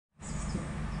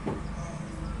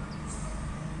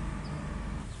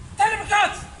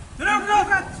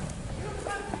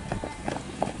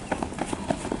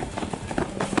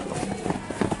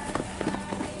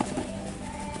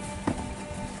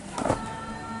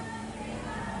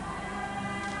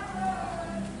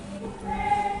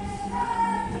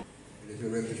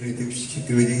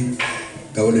Security,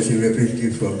 governors and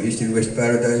representatives from East and West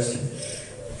Paradise,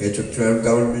 heads of tribal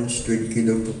governments, Twin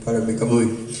Kingdom of Paramekamoy,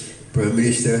 Prime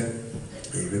Minister,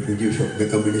 representatives of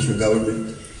Mekamoy National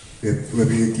Government,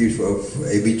 representatives of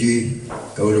ABG,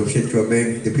 Governor of Central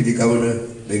Bank, Deputy Governor,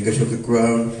 Bankers of the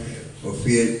Crown,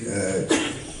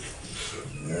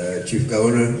 Chief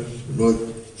Governor, North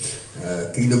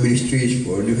Kingdom Ministries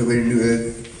for New Heaven and New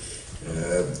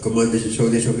Earth, Commanders and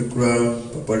Soldiers of the Crown,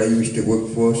 Papala Youth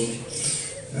Workforce,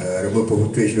 remote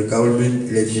professional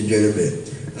government, ladies and gentlemen.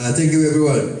 Thank you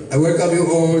everyone. I welcome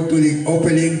you all to the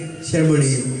opening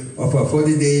ceremony of our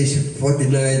 40 days, 40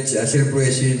 nights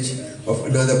celebrations of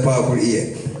another powerful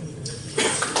year.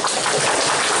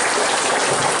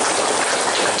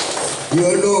 You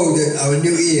all know that our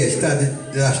new year started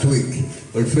last week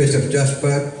on 1st of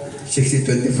Jasper,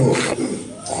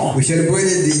 1624. We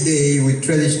celebrated the day with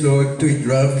traditional tweed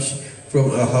drums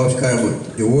from our house Carmel.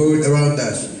 The world around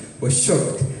us was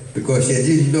shocked because they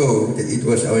didn't know that it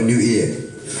was our new year.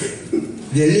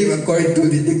 They live according to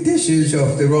the dictations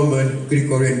of the Roman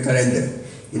Gregorian calendar.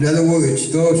 In other words,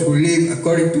 those who live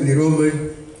according to the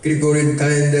Roman Gregorian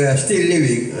calendar are still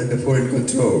living under foreign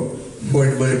control,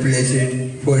 foreign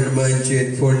manipulation, foreign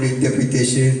mindset, foreign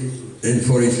interpretation, and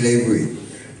foreign slavery.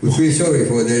 We feel sorry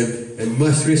for them and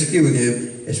must rescue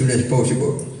them as soon as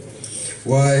possible.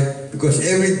 Why? Because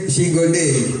every single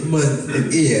day, month,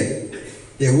 and year,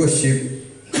 they worship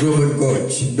Roman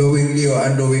gods, knowingly or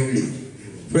unknowingly.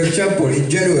 For example, in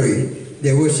January,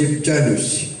 they worship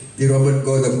Janus, the Roman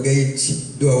god of gates,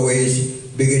 doorways,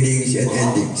 beginnings, and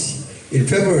endings. In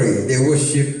February, they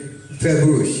worship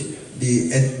Februus, the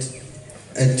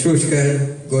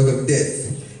Etruscan god of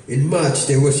death. In March,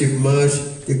 they worship Mars,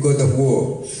 the god of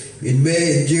war. In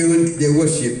May and June, they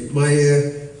worship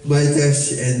Maya,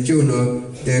 Midas, and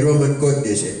Juno, the Roman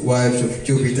goddess and wives of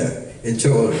Jupiter, and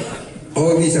so on.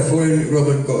 All these are foreign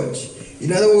Roman gods.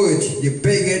 In other words, the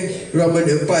pagan Roman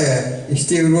Empire is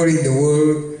still ruling the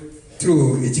world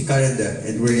through its calendar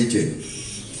and religion.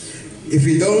 If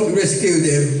we don't rescue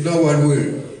them, no one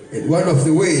will. And one of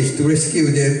the ways to rescue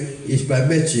them is by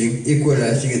matching,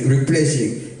 equalizing, and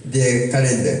replacing their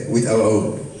calendar with our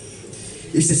own.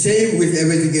 It's the same with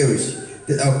everything else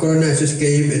that our colonizers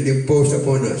came and imposed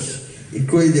upon us,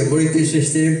 including the monetary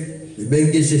system, the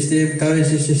banking system,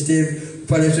 currency system,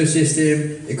 financial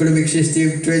system, economic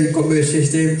system, trade and commerce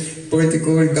system,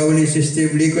 political and governing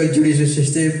system, legal and judicial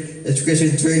system,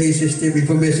 education training system,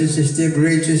 information system,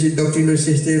 religious and doctrinal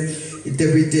system,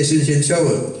 interpretations, and so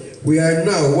on. We are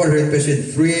now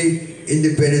 100% free,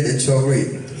 independent, and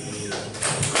sovereign.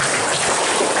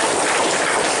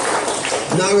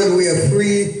 Now that we are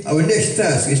free, our next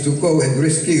task is to go and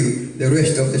rescue the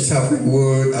rest of the suffering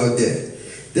world out there.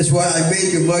 That's why I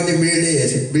made you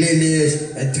multi-millionaires,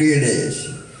 billionaires, and trillionaires.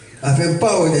 I've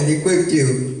empowered and equipped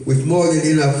you with more than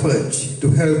enough funds to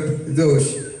help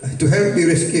me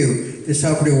rescue the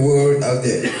suffering world out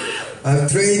there.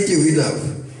 I've trained you enough.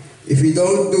 If you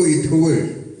don't do it, who will?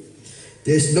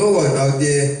 There's no one out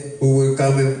there who will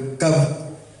come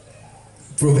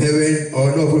from heaven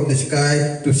or no from the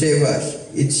sky to save us.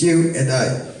 It's you and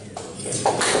I.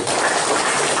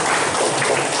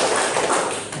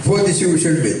 4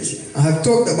 disillusionments. I have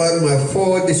talked about my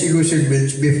 4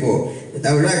 disillusionments before, and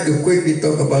I would like to quickly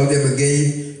talk about them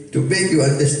again to make you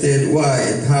understand why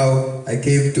and how I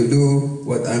came to do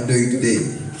what I'm doing today.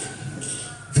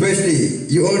 Firstly,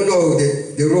 you all know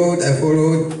that the road I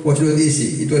followed was not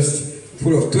easy. It was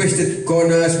full of twisted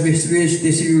corners, mysteries,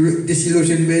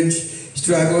 disillusionments,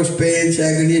 struggles, pains,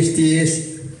 agonies, tears,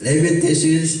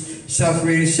 lamentations,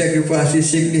 suffering, sacrifices,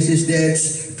 sicknesses,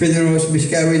 deaths, funerals,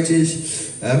 miscarriages,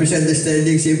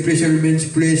 misunderstandings, imprisonments,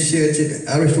 police search and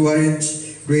arrest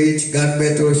warrants, raids, gun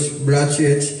battles,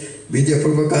 bloodsheds, media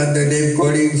propaganda, name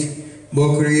callings,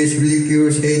 mockeries,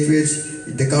 ridicules, hatreds,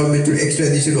 intergovernmental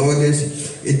extradition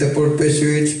orders, Interpol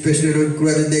pursuits, personal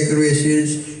non-grata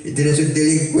declarations, international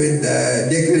delinquent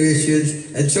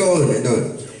declarations, and so on and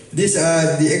on. These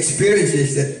are the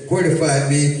experiences that qualified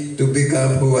me to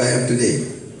become who I am today.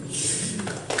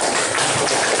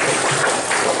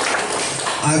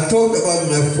 I've talked about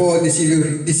my 4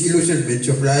 disillusionments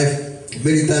of life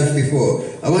many times before.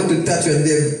 I want to touch on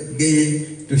them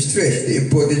again to stress the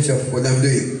importance of what I'm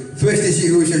doing. First,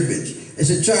 disillusionment. As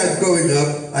a child growing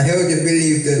up, I held the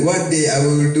belief that one day I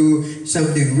will do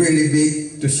something really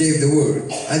big to save the world.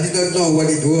 I did not know what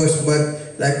it was,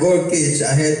 but like all kids,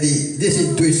 I had this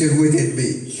intuition within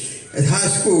me. At high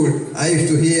school, I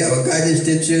used to hear our guidance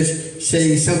teachers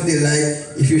saying something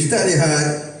like, if you study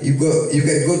hard, you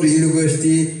can go to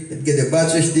university and get a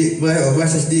bachelor's degree or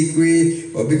master's degree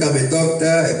or become a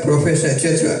doctor, a professor,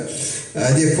 etc.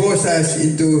 They forced us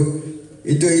into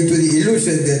into the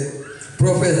illusion that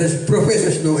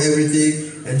professors know everything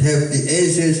and have the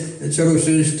answers and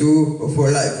solutions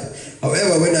for life.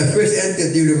 However, when I first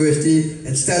entered the university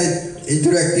and started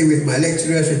interacting with my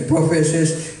lecturers and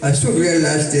professors, I soon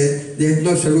realized that they had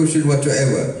no solution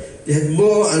whatsoever. They had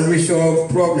more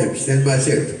unresolved problems than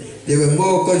myself. They were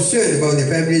more concerned about their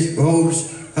families, homes,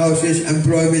 houses,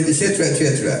 employment, etc.,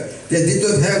 etc. They did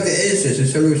not have the answers and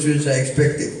solutions I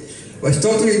expected. I was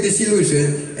totally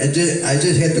disillusioned, and I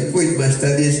just had to quit my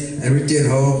studies and return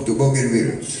home to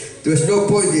Bougainville. There was no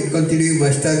point in continuing my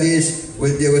studies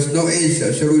when there was no answer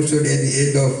or solution at the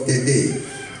end of the day.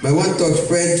 My one-talk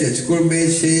friends and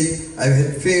schoolmates said I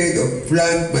had failed or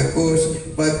flunked my course,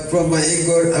 but from my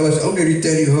anger, I was only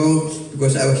returning home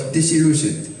because I was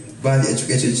disillusioned by the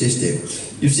education system.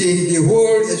 You see, the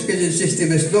whole education system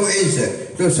has no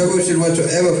answer, no solution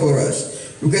whatsoever for us.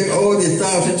 Look at all the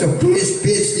thousands of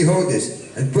PhD holders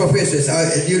and professors out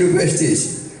at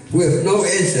universities who have no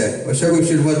answer or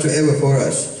solution whatsoever for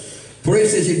us. For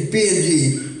instance, in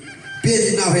PNG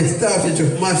now has thousands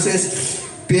of masters,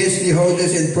 PhD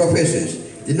holders and professors.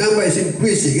 The number is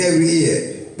increasing every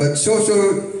year, but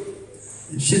social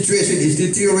situation is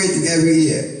deteriorating every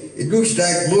year. It looks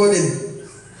like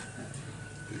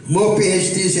more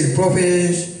PhDs and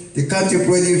professors the country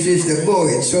produces, the more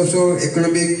its social,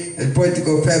 economic, and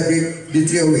political fabric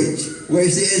deteriorates. Where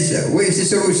is the answer? Where is the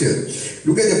solution?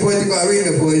 Look at the political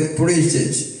arena, for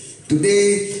instance.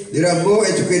 Today, there are more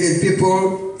educated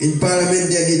people in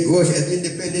parliament than it was at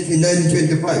independence in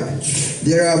 1925.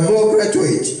 There are more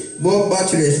graduates, more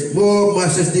bachelors, more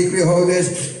master's degree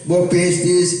holders, more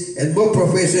PhDs, and more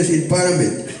professors in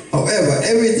parliament. However,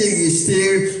 everything is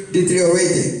still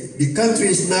deteriorating. The country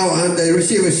is now under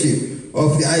receivership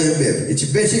of the IMF. It's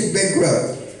basically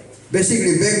bankrupt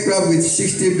with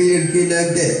 60 billion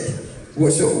kina debt.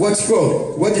 So what's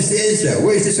wrong? What is the answer?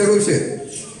 Where is the solution?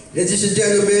 Ladies and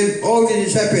gentlemen, all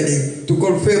this is happening to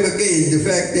confirm again the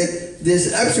fact that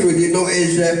there's absolutely no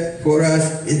answer for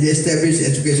us in the established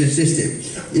education system.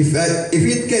 If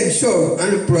it can solve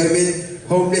unemployment,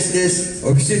 homelessness,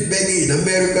 or street begging in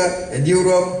America and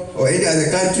Europe or any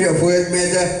other country of that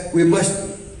matter, we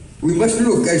must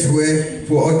look elsewhere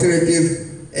for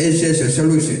alternative answers or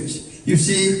solutions. You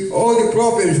see, all the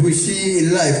problems we see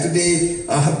in life today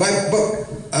are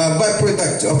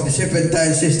byproducts of the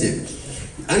serpentine system.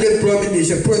 Unemployment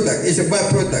is a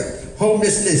byproduct.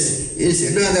 Homelessness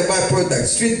is another byproduct.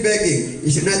 Street begging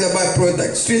is another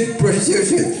byproduct. Street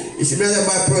prostitution is another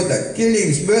byproduct.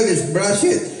 Killings, murders,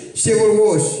 bloodshed, civil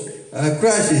wars,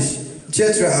 crises,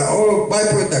 etc. are all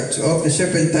byproducts of the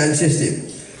serpentine system.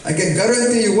 I can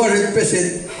guarantee you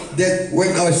 100% that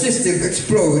when our system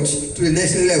explodes to the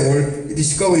next level, it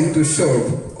is going to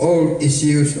solve all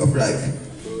issues of life.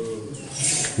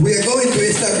 We are going to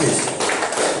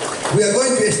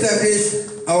establish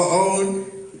our own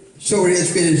sovereign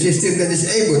education system that is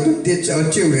able to teach our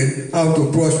children how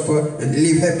to prosper and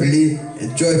live happily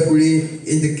and joyfully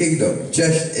in the kingdom,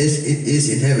 just as it is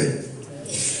in heaven.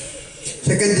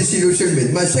 Second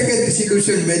disillusionment. My second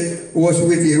disillusionment was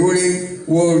with the ruling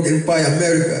world empire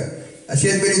America. I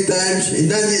said many times,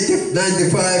 in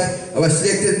 1995, I was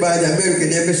selected by the American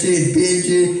Embassy in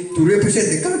PNG to represent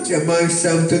the country amongst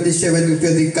some 27 to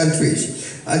 30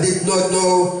 countries. I did not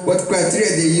know what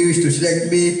criteria they used to select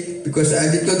me because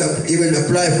I did not even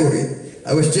apply for it.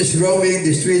 I was just roaming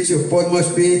the streets of Port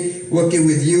Moresby, working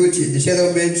with youth in the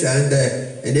settlements and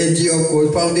an NGO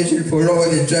called Foundation for Law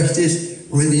and Justice,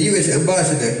 when the U.S.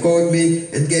 ambassador called me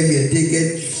and gave me a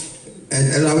ticket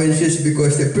and allowances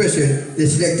because the person they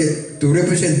selected to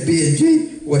represent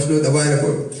PNG was not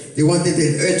available. They wanted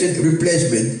an urgent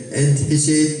replacement, and he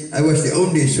said I was the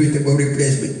only suitable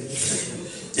replacement.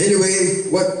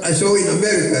 Anyway, what I saw in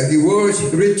America, the world's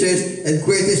richest and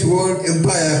greatest world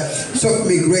empire, shocked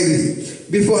me greatly.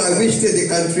 Before I visited the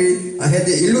country, I had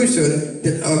the illusion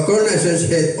that our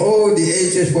colonizers had all the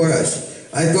answers for us.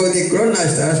 I thought they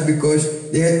colonized us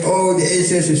because they had all the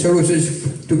answers and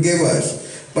solutions to give us.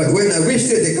 But when I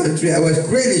visited the country, I was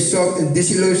greatly shocked and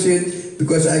disillusioned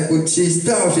because I could see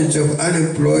thousands of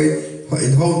unemployed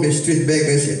and homeless street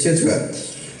beggars, etc.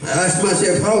 I asked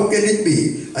myself, how can it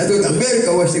be? I thought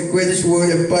America was the greatest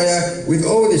world empire with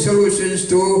all the solutions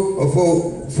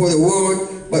for the world,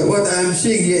 but what I'm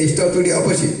seeing here is totally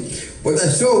opposite. What I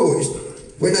saw was,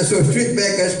 when I saw street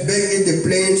beggars begging the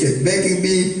plates and begging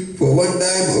me for $1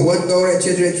 or $1,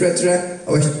 etc., etc.,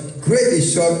 I was greatly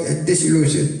shocked and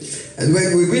disillusioned. And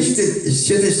when we visited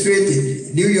City Street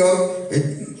in New York,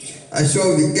 and I saw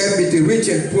the gap between rich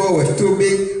and poor was too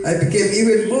big, I became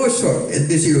even more shocked and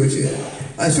disillusioned.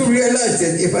 I soon realized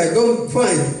that if I don't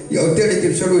find the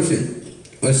alternative solution,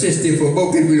 or system for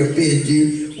Bougainville or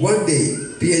PNG, one day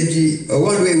PNG, or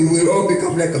one way we will all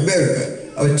become like America.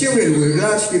 Our children will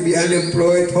largely be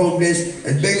unemployed, homeless,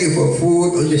 and begging for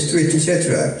food on the streets,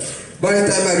 etc. By the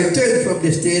time I returned from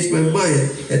the States, my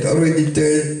mind had already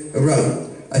turned around.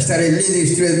 I started leading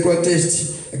student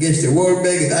protests against the World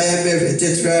Bank and IMF,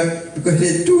 etc., because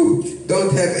they too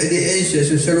don't have any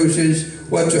answers or solutions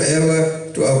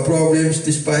whatsoever to our problems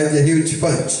despite their huge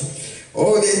funds.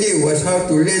 All they knew was how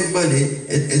to lend money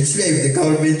and enslave the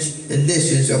governments and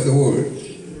nations of the world.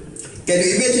 Can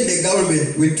you imagine a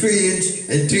government with trillions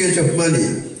and trillions of money,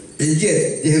 and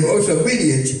yet they have also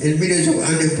millions and millions of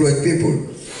unemployed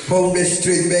people, homeless,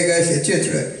 street beggars,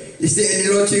 etc.? Is there any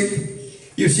logic?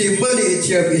 You see, money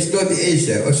itself is not the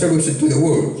answer or solution to the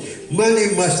world.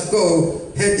 Money must go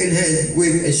hand in hand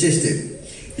with a system.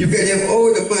 You can have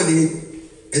all the money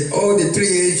and all the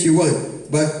trillions you want,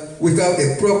 but without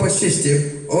a proper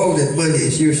system, all that money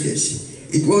is useless.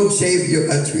 It won't save your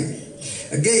country.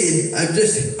 Again, I'm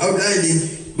just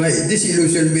outlining my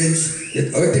disillusionments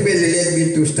that ultimately led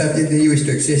me to starting the US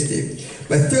stock system.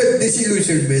 My third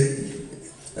disillusionment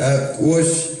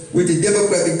was with the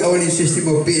democratic governing system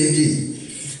of PNG.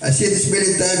 I said this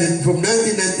many times, from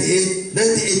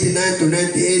 1989 to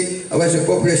 98, I was a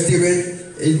popular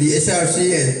student in the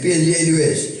SRC and PNG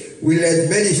NUS. We led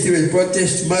many student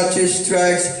protests, marches,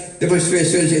 strikes,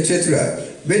 demonstrations, etc.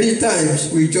 Many times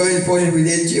we joined forces with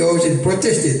NGOs and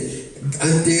protested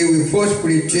until we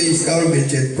forcefully changed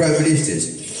governments and prime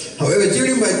ministers. However,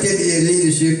 during my 10-year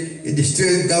leadership in the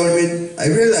student government, I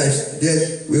realized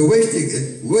that we were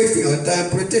wasting our time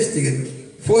protesting and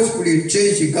forcefully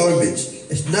changing governments,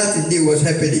 as nothing new was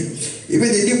happening.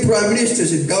 Even the new prime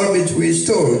ministers and governments we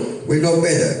installed were no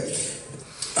better.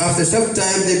 After some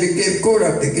time, they became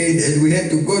corrupt again, and we had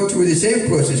to go through the same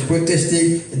process,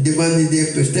 protesting and demanding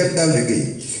them to step down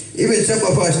again. Even some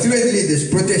of our student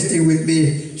leaders protesting with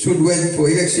me soon went for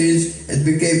elections and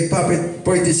became puppet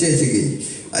politicians again.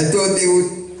 I thought they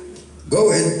would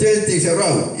go and turn things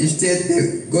around. Instead,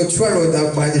 they got swallowed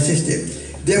up by the system.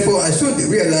 Therefore, I soon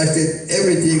realized that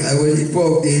everything I was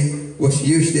involved in was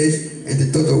useless and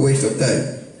a total waste of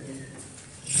time.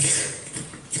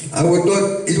 It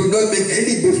would not make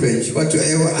any difference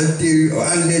whatsoever until or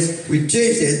unless we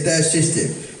change the entire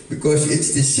system, because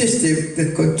it's the system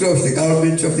that controls the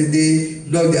governments of the day,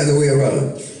 not the other way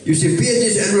around. You see,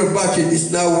 PNG's annual budget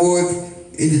is now worth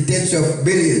in the tens of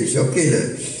billions of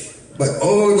Kenya, but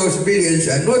all those billions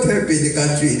are not helping the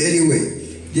country in any way.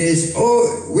 Where's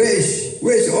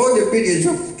all the billions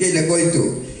of Kenya going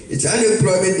to? Its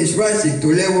unemployment is rising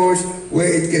to levels where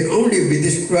it can only be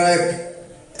described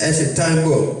as a time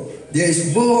bomb. There are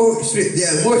more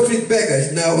street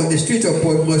beggars now on the streets of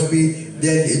Port Moresby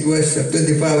than it was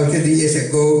 25 or 30 years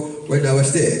ago when I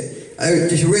was there. I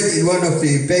just read in one of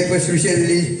the papers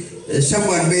recently,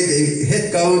 someone made a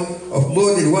head count of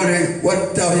more than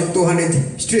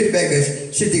 1,200 street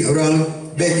beggars sitting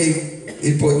around begging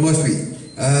in Port Moresby,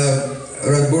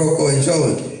 around Morocco and so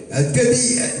on. 30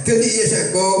 years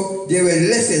ago, there were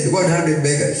less than 100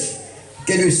 beggars.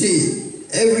 Can you see?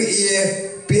 Every year,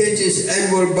 PNG's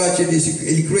annual budget is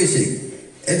increasing.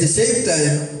 At the same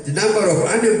time, the number of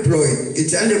unemployed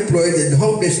and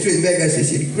homeless street beggars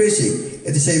is increasing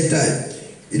at the same time.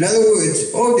 In other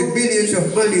words, all the billions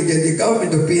of money that the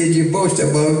government of PNG boasts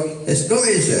about has no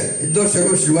answer and no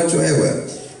solution whatsoever.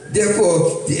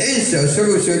 Therefore, the answer or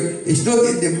solution is not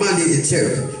in the money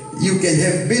itself. You can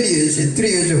have billions and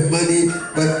trillions of money,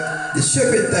 but the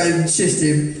serpentine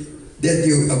system that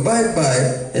you abide by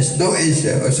has no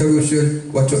answer or solution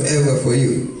whatsoever for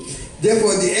you.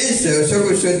 Therefore, the answer or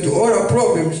solution to all our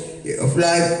problems of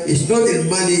life is not in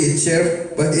money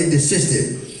itself, but in the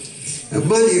system. And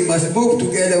money must move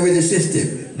together with the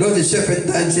system, not the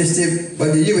serpentine system,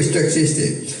 but the US stock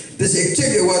system. That's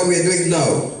exactly what we are doing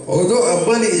now. Although our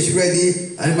money is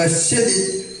ready, I must send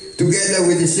it together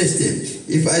with the system.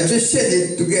 If I just send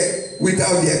it together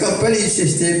without the accompanying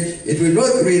system, it will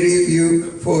not relieve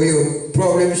you for your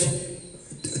problems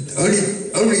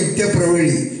only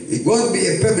temporarily. It won't be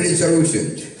a permanent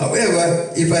solution.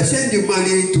 However, if I send you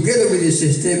money together with the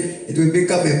system, it will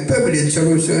become a permanent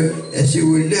solution, as you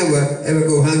will never ever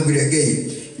go hungry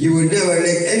again. You will never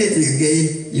lack anything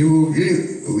again. You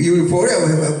will forever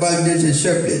have abundance and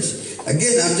surplus.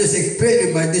 Again, I'm just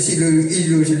explaining my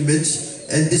disillusionments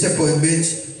and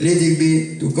disappointments leading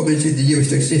me to commencing the US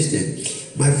stock system.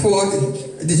 My fourth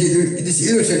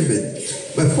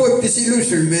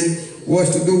disillusionment was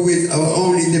to do with our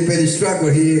own independent struggle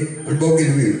here on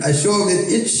Bougainville. I saw that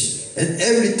each and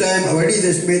every time our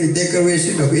leaders made a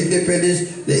declaration of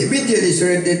independence, they immediately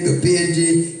surrendered to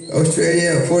PNG,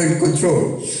 Australia, or foreign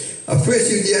control. Our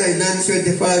first UDI in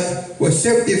 1975 was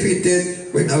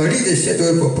self-defeated when our leaders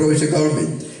settled for provincial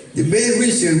government. The main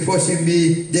reason forcing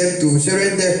them to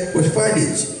surrender was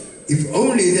finance. If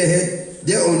only they had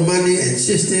their own money and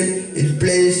system in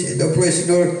place and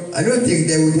operational, I don't think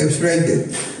they would have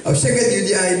surrendered. Our second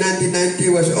UDI in 1990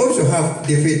 was also half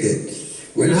defeated,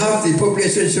 when half the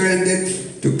population surrendered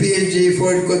to PNG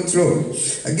foreign control.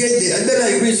 Again, the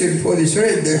underlying reason for the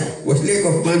surrender was lack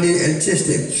of money and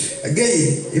system.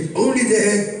 Again, if only they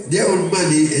had their own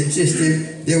money and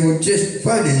system, they would just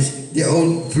finance their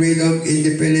own freedom,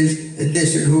 independence, and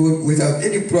nationhood without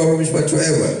any problems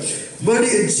whatsoever. Money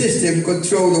and system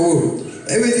control the world.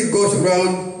 Everything goes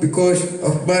around because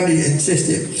of money and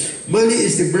system. Money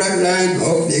is the bloodline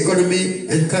of the economy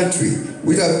and country.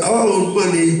 Without our own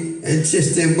money and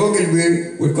system,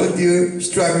 Bougainville will continue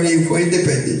struggling for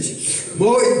independence.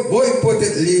 More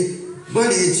importantly,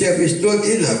 money itself is not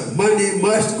enough. Money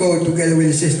must go together with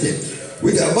the system.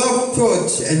 With the above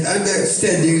thoughts and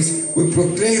understandings, we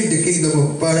proclaim the kingdom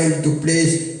of power into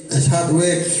place as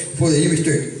hardware for the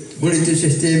U.S. monetary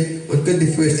system on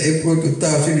 21st April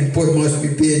 2000 in Port Moresby,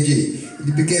 PNG.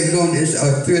 It became known as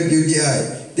our third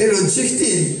UDI. Then on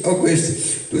 16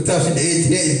 August 2008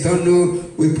 here in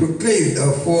Tonu, we proclaimed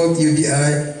our fourth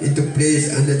UDI into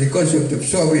place under the concept of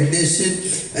sovereign nation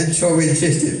and sovereign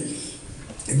system.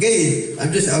 Again,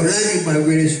 I'm just outlining my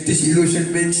various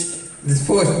disillusionments that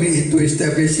forced me into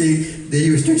establishing the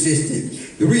U.S. system.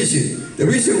 The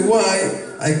reason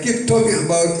why I keep talking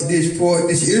about these four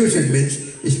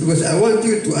disillusionments is because I want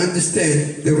you to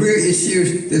understand the real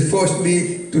issues that forced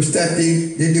me to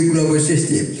starting the new global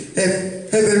system.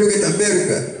 Have a look at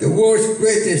America, the world's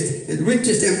greatest and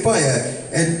richest empire,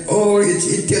 and all its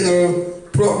internal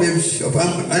problems of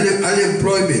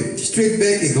unemployment, street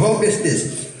begging,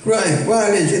 homelessness, crime,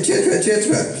 violence, etc.,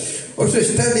 etc. Also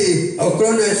study our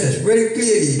colonizers very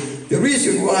clearly. The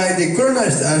reason why they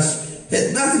colonized us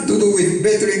had nothing to do with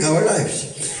bettering our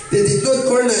lives. They did not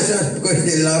colonize us because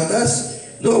they loved us.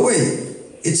 No way.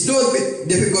 It's not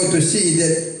difficult to see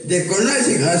that their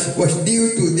colonizing us was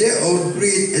due to their own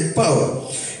greed and power.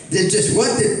 They just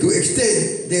wanted to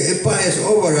extend their empires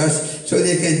over us so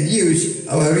they can use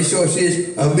our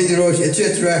resources, our minerals,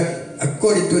 etc.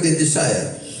 according to their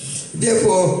desire.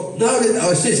 Therefore, now that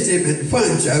our system and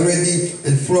funds are ready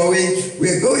and flowing, we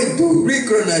are going to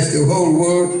recolonize the whole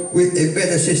world with a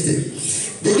better system.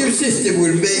 The new system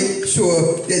will make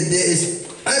sure that there is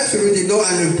absolutely no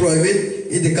unemployment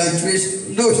in the countries,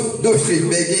 no street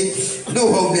begging,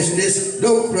 no homelessness,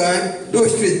 no crime, no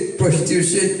street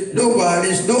prostitution, no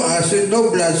violence, no arson, no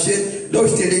bloodshed, no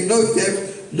stealing, no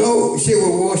theft, no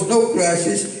civil wars, no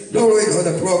crashes, no and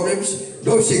other problems,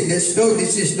 no sickness, no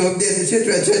disease, no death,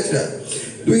 etc.,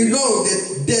 etc. Do you know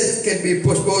that death can be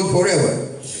postponed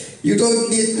forever? You don't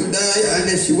need to die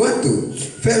unless you want to.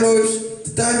 Fellows,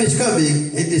 the time is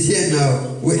coming and is here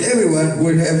now where everyone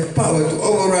will have power to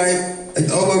override and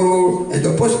overrule and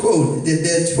to postpone the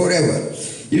death forever.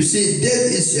 You see, death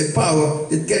is a power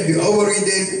that can be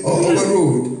overridden or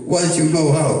overruled once you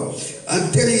know how.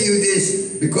 I'm telling you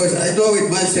this because I know it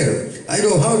myself. I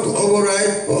know how to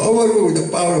override or overrule the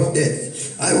power of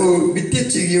death. I will be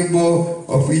teaching you more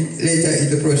of it later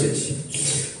in the process.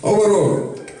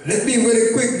 Overall, let me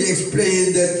very quickly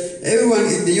explain that everyone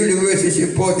in the universe is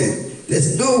important.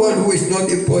 There's no one who is not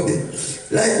important.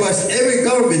 Likewise, every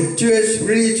government, church,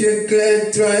 religion,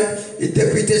 clan, tribe,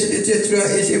 interpretation, etc.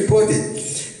 is important.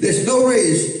 There's no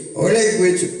race or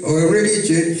language or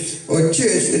religion or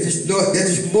church that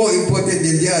is more important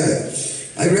than the other.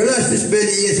 I realized this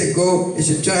many years ago as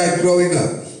a child growing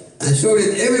up. And so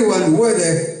that everyone,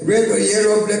 whether red or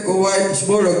yellow, black or white,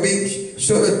 small or big,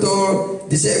 short or tall,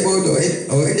 disabled or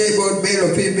enabled,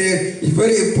 male or female, is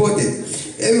very important.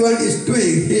 Everyone is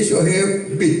doing his or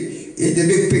her bit in the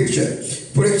big picture.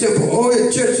 For example, all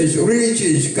the churches,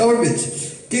 religions,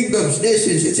 governments, kingdoms,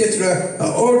 nations, etc.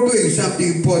 are all doing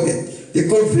something important. The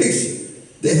conflicts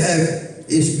they have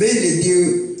is mainly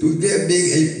due to there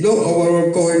being no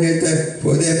overall coordinator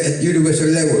for them at universal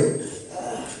level.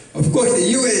 Of course, the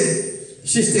UN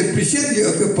system presently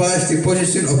occupies the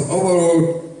position of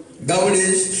overall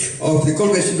governance of the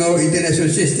conventional international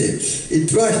system. It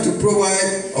tries to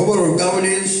provide overall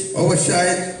governance,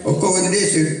 oversight, or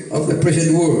coordination of the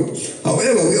present world.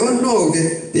 However, we all know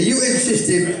that the UN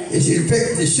system is in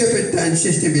fact the serpentine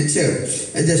system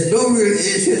itself, and there's no real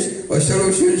answers or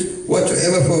solutions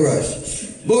whatsoever for us.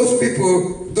 Most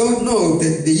people don't know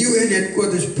that the UN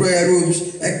headquarters prayer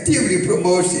rooms actively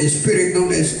promotes a spirit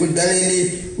known as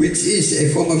Kundalini, which is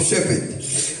a form of serpent.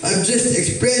 I'm just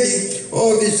explaining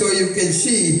all this so you can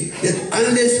see that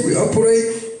unless we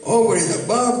operate over and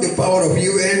above the power of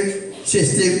UN,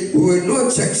 system, we will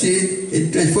not succeed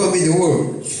in transforming the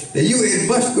world. The UN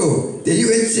must go. The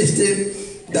UN system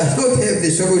does not have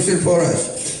the solution for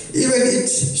us. Even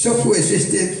its software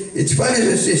system, its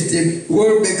financial system,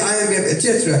 World Bank, IMF,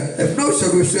 etc. have no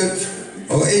solution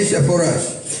or answer for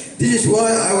us. This is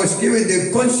why I was given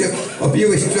the concept of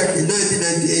US track in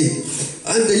 1998.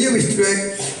 Under US track,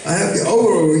 I have the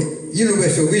overall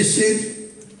universal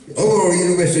vision, overall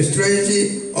universal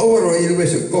strategy, overall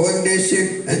universal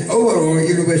coordination, and overall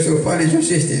universal financial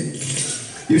system.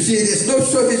 You see, there's no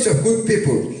shortage of good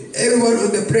people. Everyone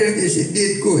on the planet is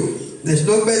indeed good. There's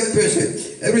no bad person.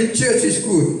 Every church is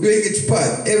good, doing its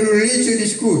part. Every religion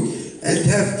is good and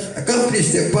have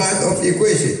accomplished their part of the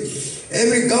equation.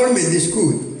 Every government is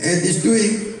good and is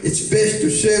doing its best to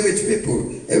serve its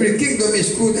people. Every kingdom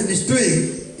is good and is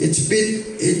doing its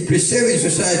bit in preserving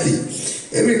society.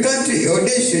 Every country or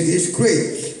nation is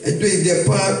great and doing their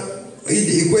part in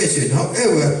the equation.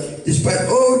 However, despite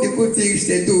all the good things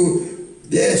they do,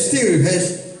 there still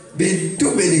has been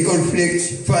too many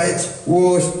conflicts, fights,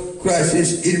 wars,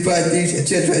 crises, infightings,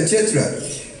 etc., etc.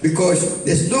 Because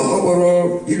there's no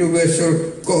overall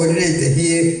universal coordinator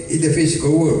here in the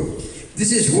physical world.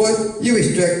 This is what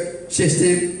US track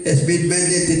system has been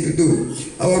mandated to do.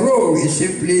 Our role is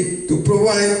simply to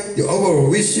provide the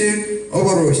overall vision,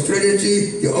 overall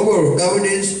strategy, the overall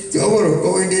governance, the overall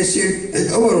coordination, and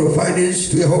overall finance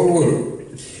to the whole world.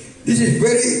 This is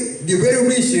the very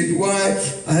reason why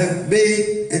I have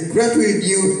made and graduated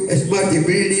you as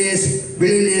multi-billionaires,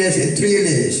 billionaires, and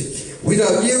trillionaires.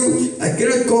 Without you, I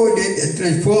cannot coordinate and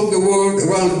transform the world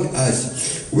around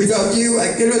us. Without you,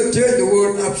 I cannot turn the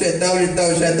world upside down and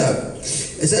downside up.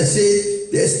 As I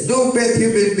said, there's no bad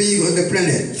human being on the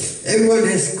planet. Everyone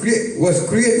was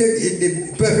created in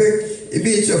the perfect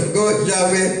image of God,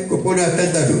 Yahweh, Kupuna,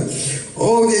 Tantanu.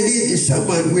 All they need is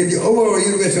someone with the overall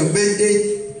universal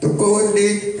mandate to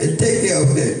coordinate and take care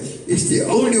of them. It's the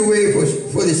only way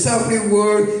for the suffering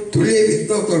world to live in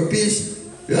total peace,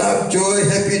 love, joy,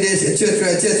 happiness, etc.,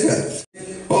 etc.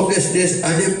 Homelessness,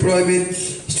 unemployment,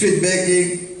 street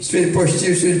begging, street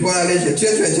prostitution, violence,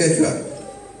 etc., etc.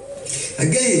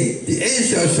 Again, the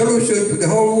answer or solution to the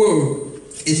whole world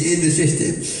is in the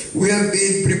system. We have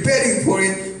been preparing for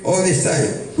it all this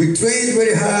time. We trained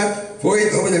very hard for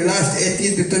it over the last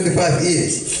 18 to 25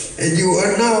 years. And you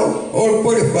are now all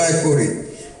qualified for it.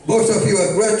 Most of you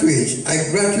are graduates. I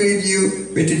graduated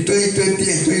you between 2020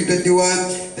 and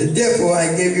 2021, and therefore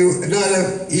I gave you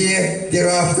another year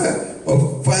thereafter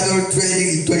of final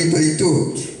training in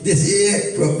 2022. This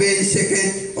year, from May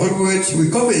 2nd onwards, we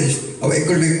commenced our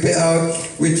economic payout,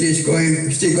 which is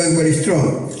still going very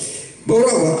strong.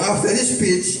 Moreover, after this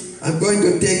speech, I'm going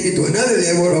to take you to another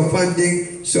level of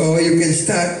funding so you can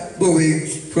start moving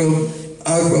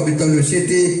out from the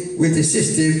city with the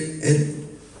system and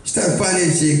start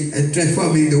financing and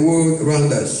transforming the world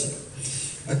around us.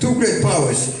 Two great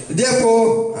powers.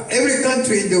 Therefore, every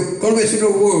country in the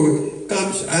conventional world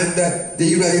comes under the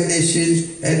United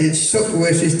Nations and its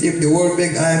software system, the World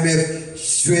Bank, IMF,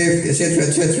 SWIFT, etc.,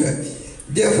 etc.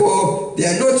 Therefore, they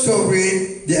are not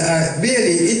sovereign, they are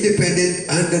merely independent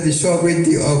under the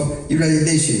sovereignty of United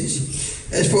Nations.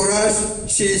 As for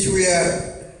us, since we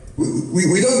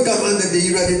don't come under the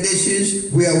United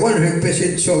Nations, we are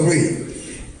 100% sovereign.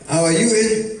 Our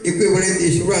UN equivalent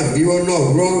is RANG, you all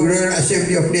know, Royal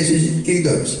Assembly of Nations and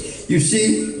Kingdoms. You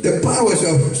see, the powers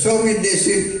of sovereign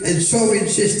nation and sovereign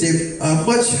system are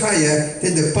much higher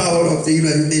than the power of the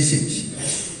United Nations.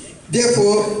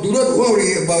 Therefore, do not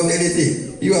worry about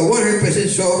anything. You are 100%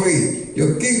 sovereign.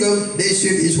 Your kingdom,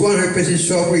 nation is 100%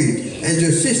 sovereign. And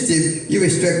your system,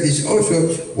 US tract, is also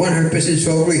 100%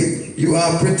 sovereign. You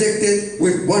are protected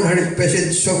with 100%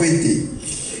 sovereignty.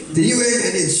 The UN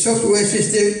and its software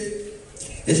system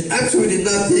has absolutely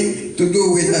nothing to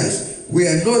do with us. We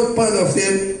are not part of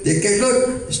them. They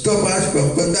cannot stop us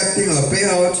from conducting our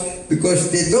payouts because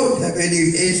they don't have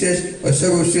any answers or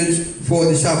solutions for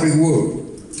the suffering world.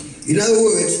 In other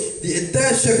words, the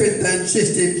entire serpentine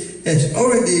system has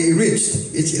already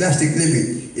reached its elastic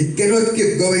limit. It cannot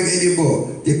keep going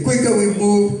anymore. The quicker we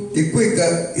move, the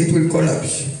quicker it will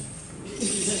collapse.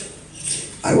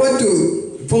 I want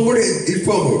to formulate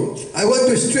informal. I want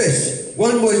to stress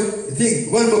one more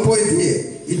point here.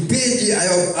 In PNG,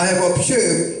 I have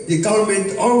observed the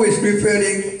government always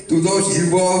referring to those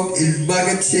involved in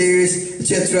market sales,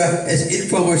 etc., as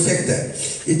informal sector.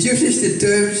 It uses the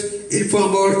terms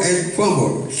informal and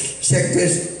formal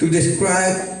sectors to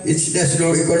describe its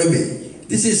national economy.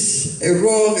 This is a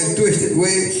wrong and twisted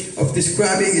way of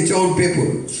describing its own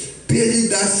people. PNG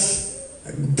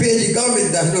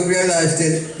government does not realize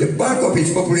that the bulk of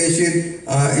its population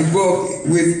are involved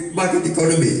with market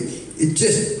economy. It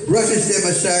just brushes them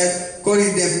aside,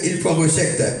 calling them informal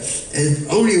sector, and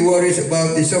only worries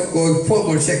about the so-called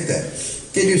formal sector.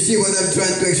 Can you see what I'm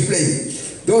trying to explain?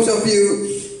 Those of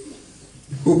you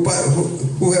who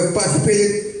have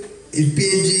participated in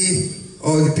PNG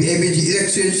or the PMG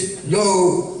elections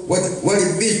know what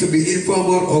it means to be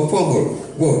informal or formal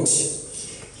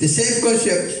votes. The same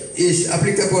concept is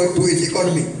applicable to its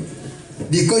economy.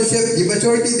 The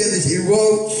majority that is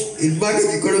involved in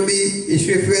market economy is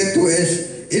referred to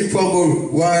as informal,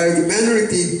 while the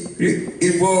minority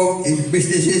involved in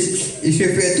businesses is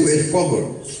referred to as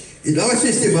formal. In our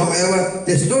system, however,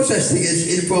 there's no such thing as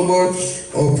informal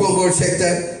or formal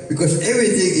sector because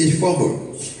everything is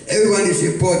formal. Everyone is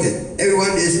important.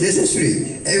 Everyone is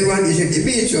necessary. Everyone is an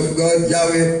image of God,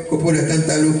 Yahweh, Kupuna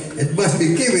Tantalu, and must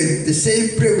be given the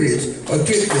same privilege or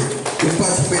treatment to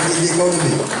participate in the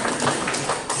economy.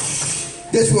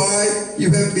 That's why you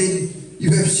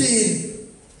have seen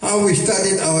how we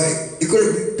started our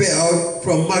economic payout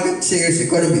from market sales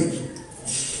economy.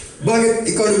 Market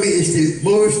economy is the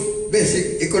most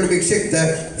basic economic sector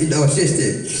in our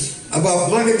system.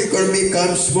 Above market economy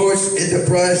comes small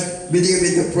enterprise, medium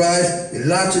enterprise,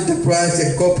 large enterprise,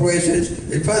 and corporations,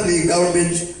 and finally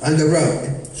governments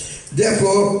underground.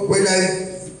 Therefore, when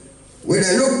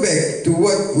I look back to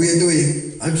what we are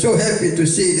doing, I'm so happy to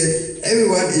see that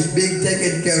everyone is being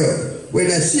taken care of. When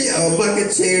I see our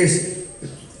market sales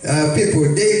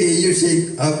people daily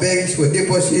using our banks for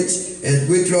deposits and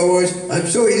withdrawals, I'm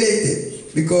so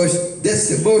elated because that's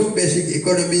the most basic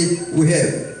economy we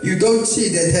have. You don't see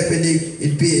that happening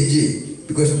in PNG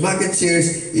because market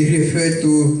shares is referred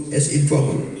to as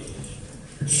informal.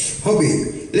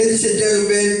 Hobby. Ladies and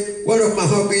gentlemen, one of my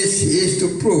hobbies is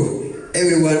to prove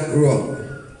everyone wrong.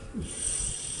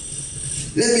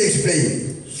 Let me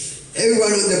explain.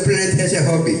 Everyone on the planet has a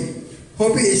hobby.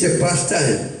 Hobby is a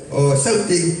pastime or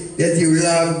something that you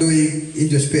love doing in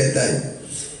your spare time.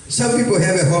 Some people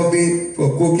have a hobby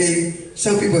for cooking,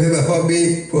 some people have a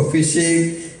hobby for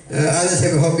fishing, others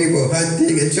have a hobby for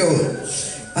hunting and so on.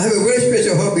 I have a very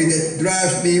special hobby that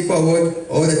drives me forward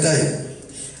all the time.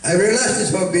 I realized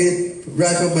this hobby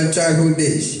right from my childhood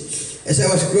days. As I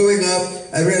was growing up,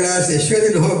 I realized a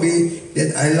certain hobby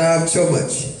that I loved so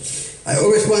much. I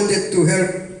always wanted to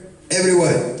help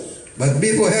everyone, but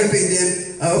before helping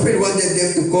them, I often wanted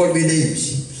them to call me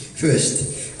names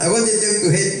first. I wanted them to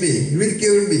hate me,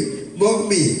 ridicule me, mock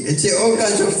me, and say all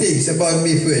kinds of things about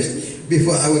me first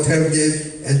before I would help them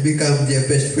and become their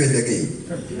best friend again.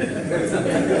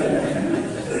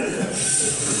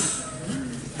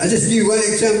 I just give one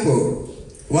example.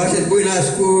 While at Buena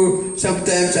School,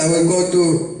 sometimes I will go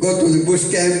to the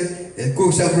bush camp and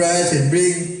cook some rice and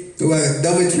bring to a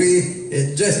dormitory,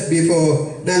 and just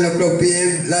before 9 o'clock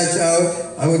p.m., lights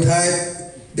out, I would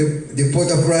hide the pot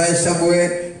of rice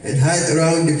somewhere and hide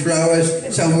around the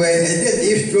flowers somewhere and then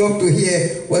eavesdrop to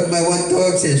hear what my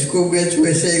one-talks and schoolmates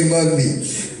were saying about me.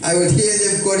 I would hear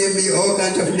them calling me all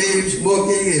kinds of names,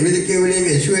 mocking and ridiculing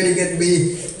and swearing at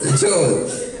me and so on.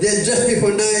 Then just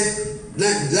before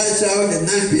lights out at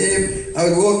 9 p.m., I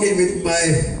would walk in with my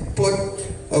pot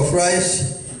of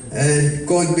rice and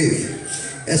corned beef.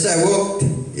 As I walked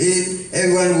in,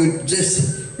 everyone would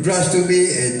just rush to me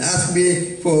and ask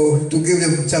me to give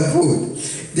them some food.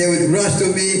 They would rush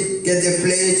to me, get their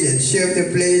plates and serve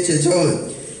the plates and so on.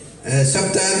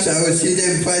 Sometimes I would see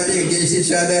them fighting against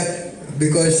each other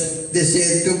because they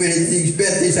said too many things,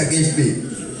 bad things against me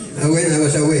when I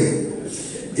was away.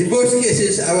 In most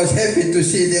cases, I was happy to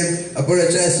see them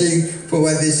apologizing for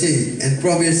what they said and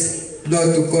promised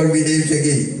not to call me names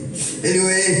again.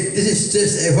 Anyway, this is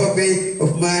just a hobby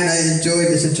of mine I enjoyed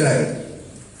as a child.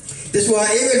 That's why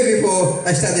even before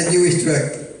I started Jewish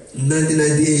Track in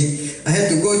 1998, I had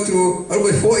to go through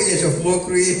almost 4 years of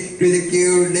mockery,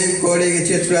 ridicule, name-calling,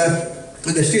 etc.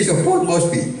 on the streets of Port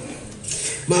Moresby.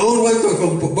 My own one-talk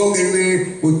from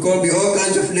Bougainville would call me all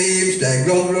kinds of names like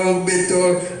long,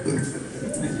 mentor,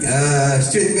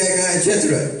 street beggar,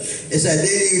 etc. as I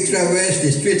daily traversed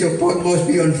the streets of Port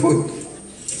Moresby on foot.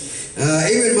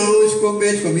 Even my own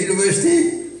schoolmates from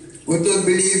university would not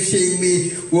believe seeing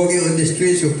me walking on the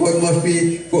streets of Port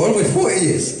Moresby for almost 4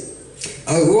 years.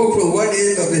 I would walk from one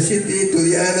end of the city to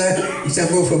the other,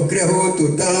 example from Creho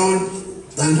to town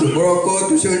to Morocco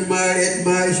to 7 Mile, 8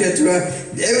 Mile, etc.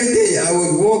 Every day I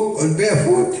would walk on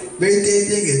barefoot,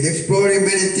 meditating and exploring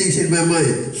many things in my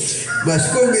mind. My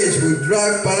schoolmates would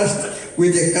drive past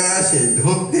with their cars and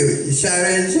honk the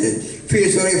sirens and feel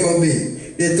sorry for me.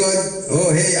 They thought,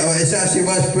 oh hey, our SRC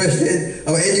vice president,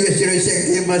 our anniversary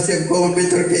secretary must have common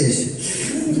mental case.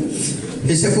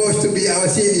 He's supposed to be our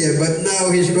senior, but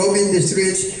now he's roaming the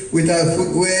streets without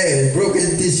footwear and broken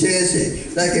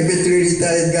t-shirts like a mentally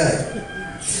retarded guy.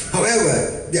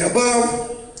 However, the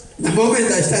moment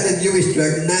I started Jewish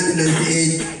Track in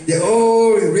 1998, they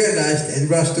all realized and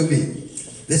rushed to me.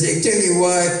 That's actually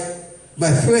why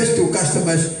my first two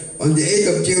customers on the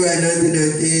 8th of July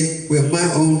 1998 were my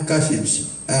own cousins.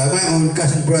 My own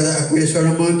cousin brother Aquila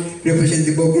Solomon,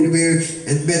 representing Bougainville,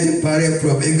 and Matthew Paria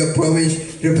from Enga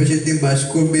Province, representing my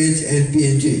schoolmates and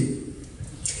PNG.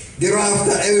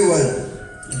 Thereafter, everyone,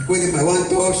 including my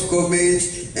one-talk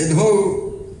schoolmates and the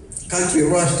whole country,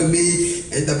 rushed to me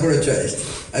and apologized.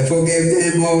 I forgave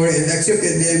them all and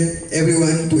accepted them,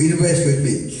 everyone, to invest with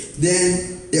me.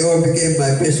 Then they all became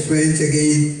my best friends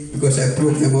again because I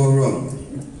proved them all wrong.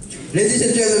 Ladies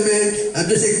and gentlemen, I'm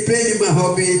just explaining my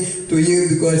hobby to you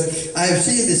because I've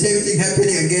seen the same thing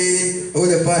happening again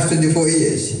over the past 24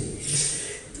 years.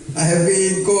 I have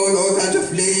been called all kinds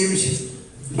of names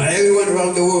by everyone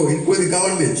around the world, including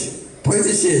governments,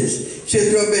 politicians,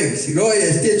 central banks,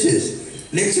 lawyers, teachers,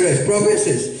 lecturers,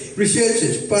 professors,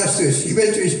 researchers, pastors,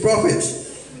 evangelists,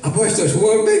 prophets, apostles,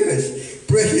 world makers,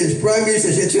 presidents, prime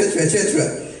ministers, etc.,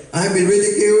 etc. I have been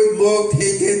ridiculed, mocked,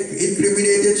 hated,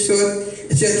 incriminated, shot,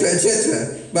 etc.,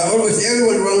 etc., by almost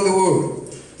everyone around the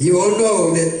world. You all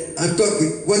know that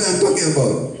what I'm talking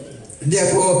about.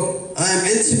 Therefore, I am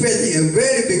anticipating a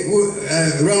very big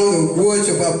round of words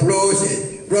of applause,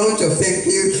 rounds of thank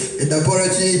you and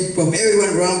apology from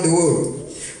everyone around the world.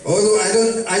 Although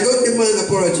I don't demand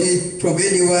apology from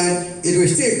anyone, it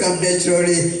will still come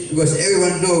naturally because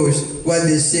everyone knows what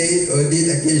they said or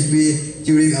did against me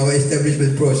during our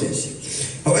establishment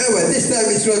process. However, this time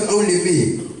it's not only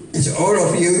me, it's all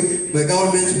of you, my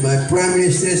governments, my prime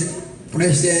ministers,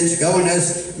 presidents,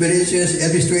 governors, managers,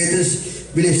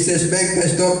 administrators, ministers,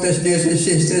 bankers, doctors, nurses,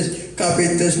 sisters,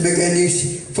 carpenters,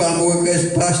 mechanics, farm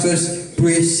workers, pastors,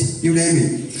 priests, you name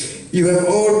it. You have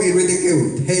all been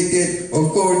ridiculed, hated,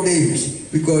 or called names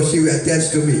because you were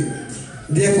attached to me.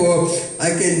 Therefore,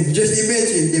 I can just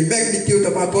imagine the magnitude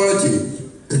of apology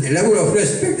and the level of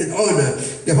respect and honor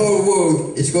the whole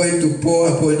world is going to pour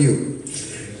upon you.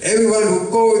 Everyone who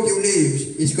called you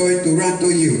names is going to run to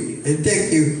you and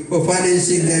thank you for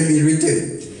financing them in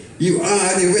return. You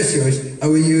are the vessels I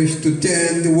will use to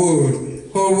turn the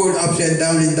whole world upside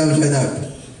down and downside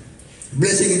up.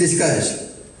 Blessing in disguise.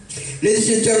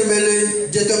 Ladies and gentlemen,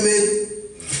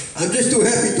 I'm just too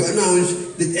happy to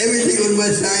announce that everything on my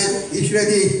side is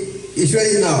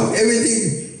ready now.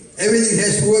 Everything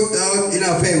has worked out in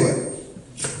our favor.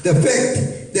 The fact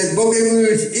that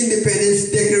Bougainville's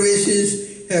independence declarations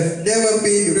have never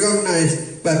been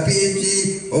recognized by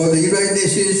PNG or the United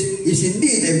Nations is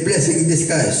indeed a blessing in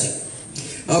disguise.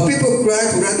 Our people cried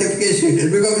for ratification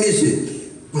and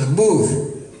recognition, but both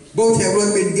have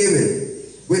not been given.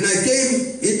 When I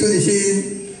came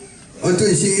onto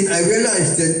the scene, I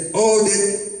realized that all that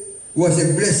was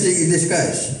a blessing in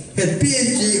disguise. Had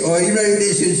PNG or United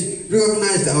Nations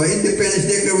recognized our independence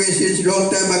declarations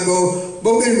long time ago,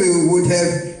 Bougainville would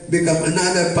have become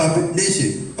another puppet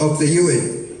nation of the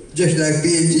UN, just like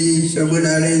PNG, Solomon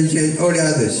Islands, and all the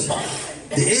others.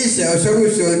 The answer or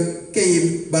solution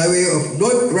came by way of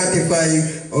not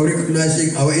ratifying or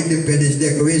recognizing our independence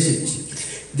declarations.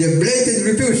 The blatant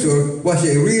refusal was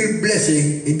a real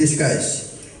blessing in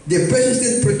disguise. The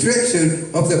persistent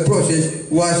protraction of the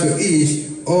process was or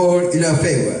is all in our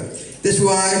favor. That's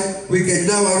why we can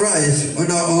now arise on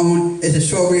our own as a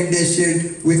sovereign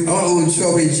nation with our own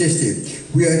sovereign system.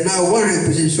 We are now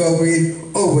 100% sovereign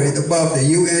over and above the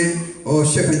UN or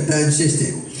serpentine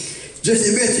system. Just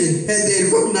imagine had they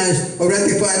recognized or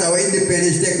ratified our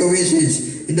independence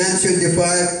declarations in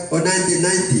 1975 or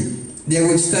 1990. They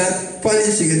would start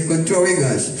financing and controlling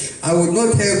us. I would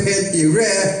not have had the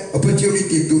rare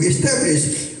opportunity to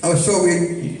establish our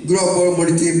sovereign global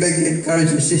monetary banking and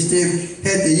currency system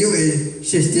had the UN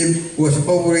system was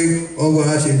hovering over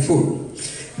us in full.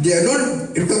 Their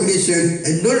non-recognition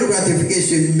and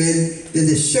non-ratification meant that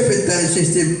the serpentine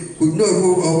system could not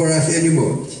rule over us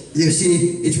anymore. You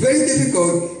see, it's very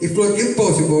difficult, if not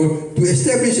impossible, to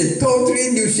establish a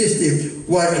totally new system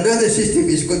while another system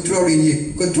is controlling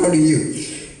you.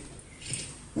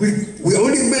 We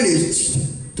only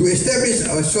managed to establish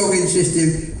our sovereign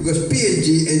system because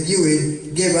PNG and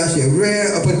UN gave us a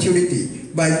rare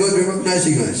opportunity by not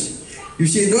recognizing us. You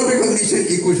see, non-recognition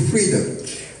equals freedom.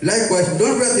 Likewise,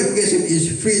 non-ratification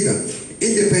is freedom,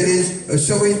 independence, or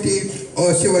sovereignty,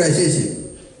 or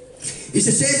civilization. It's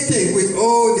the same thing with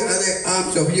all the other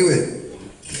arms of UN.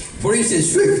 For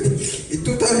instance, SWIFT. In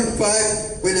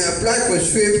 2005, when I applied for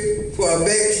SWIFT for our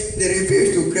banks, they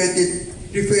refused to grant it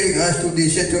referring us to the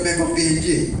Central Bank of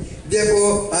PNG.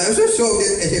 Therefore, I also saw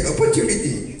that as an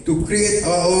opportunity to create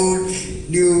our own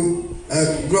new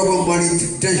global money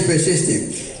transfer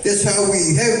system. That's how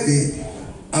we have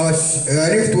our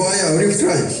Rift Wire, or Rift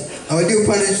Trans, our new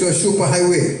financial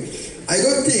superhighway. I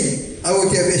don't think I would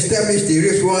have established the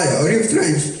Rift Wire or Rift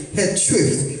Trans had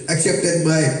SWIFT accepted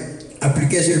my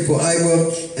application for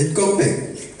IBOR and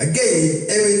Compact. Again,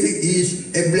 everything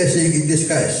is a blessing in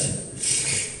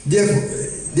disguise. Therefore,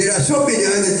 there are so many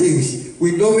other things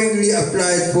we knowingly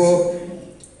applied for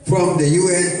from the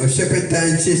UN or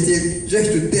Serpentine system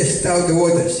just to test out the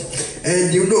waters.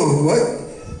 And you know what?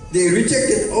 They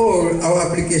rejected all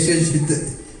our applications,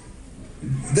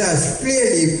 thus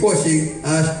clearly forcing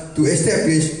us to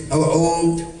establish our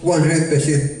own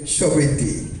 100%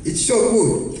 sovereignty. It's so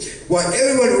good. While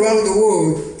everyone around the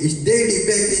world is daily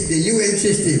begging the UN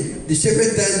system, the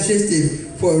Serpentine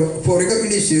system for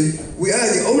recognition, we are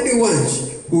the only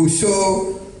ones who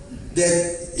saw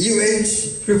that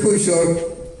UN's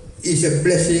refusal is a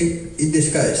blessing in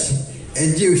disguise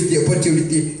and use the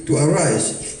opportunity to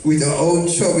arise with our own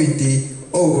sovereignty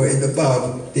over and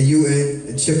above the UN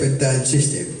and Serpentine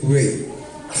system. Hooray.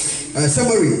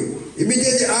 Summary.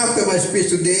 Immediately after my speech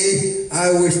today,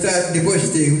 I will start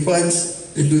depositing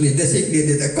funds into the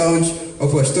designated accounts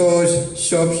of our stores,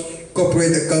 shops,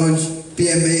 corporate accounts,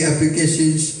 PMA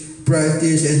applications,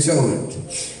 priorities, and so on.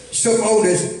 Shop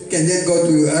owners can then go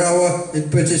to Arawa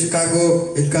and purchase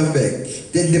cargo and come back.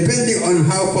 Then depending on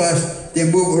how fast they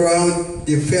move around,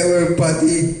 the farewell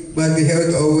party must be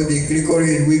held over the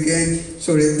Gregorian weekend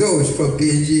so that those from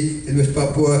PNG and West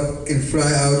Papua can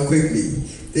fly out quickly.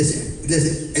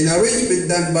 There's an arrangement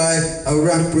done by our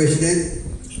rank president,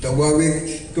 Dr.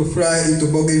 Warwick, to fly into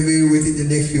Bougainville within the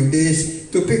next few days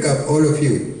to pick up all of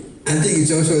you. I think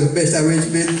it's also the best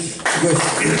arrangement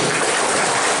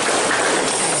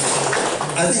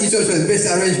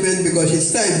because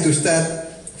it's time to start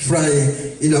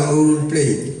flying in our own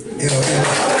plane.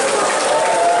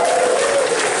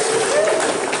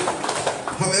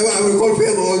 However, I will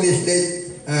confirm all this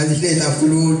late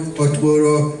afternoon or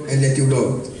tomorrow and let you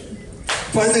know.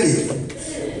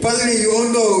 Finally, you all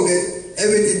know that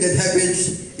everything that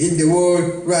happens in the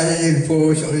world rises and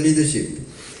falls on leadership.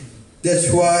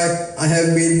 That's why I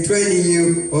have been training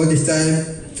you all this time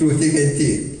through thick and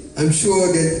thin. I'm sure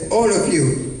that all of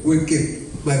you will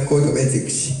keep my code of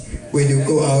ethics when you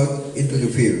go out into the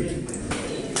field.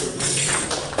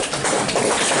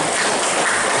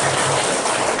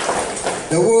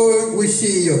 The world will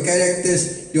see your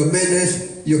characters, your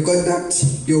manners, your conduct,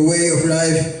 your way of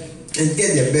life, and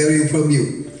get their bearing from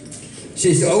you.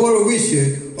 Since the overall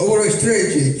vision, overall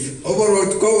strategy, overall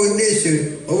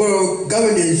coordination, overall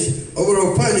governance,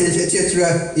 overall finance,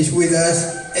 etc. is with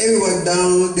us, everyone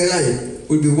down the line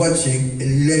will be watching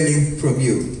and learning from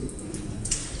you.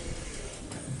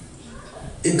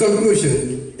 In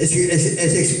conclusion, as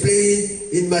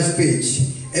explained in my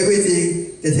speech,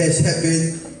 everything that has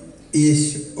happened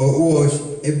is or was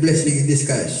a blessing in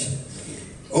disguise.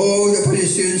 All the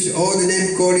positions, all the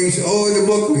name callings, all the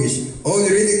mockeries, all the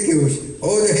ridicules,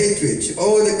 all the hatreds,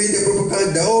 all the media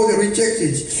propaganda, all the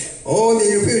rejections, all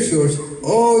the refusals,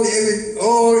 all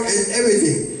and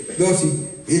everything those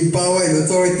in power and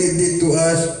authority did to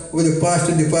us over the past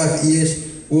 25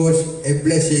 years was a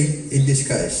blessing in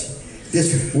disguise.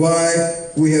 That's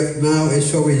why we have now a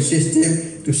sovereign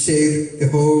system to save the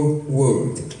whole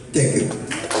world. Thank you.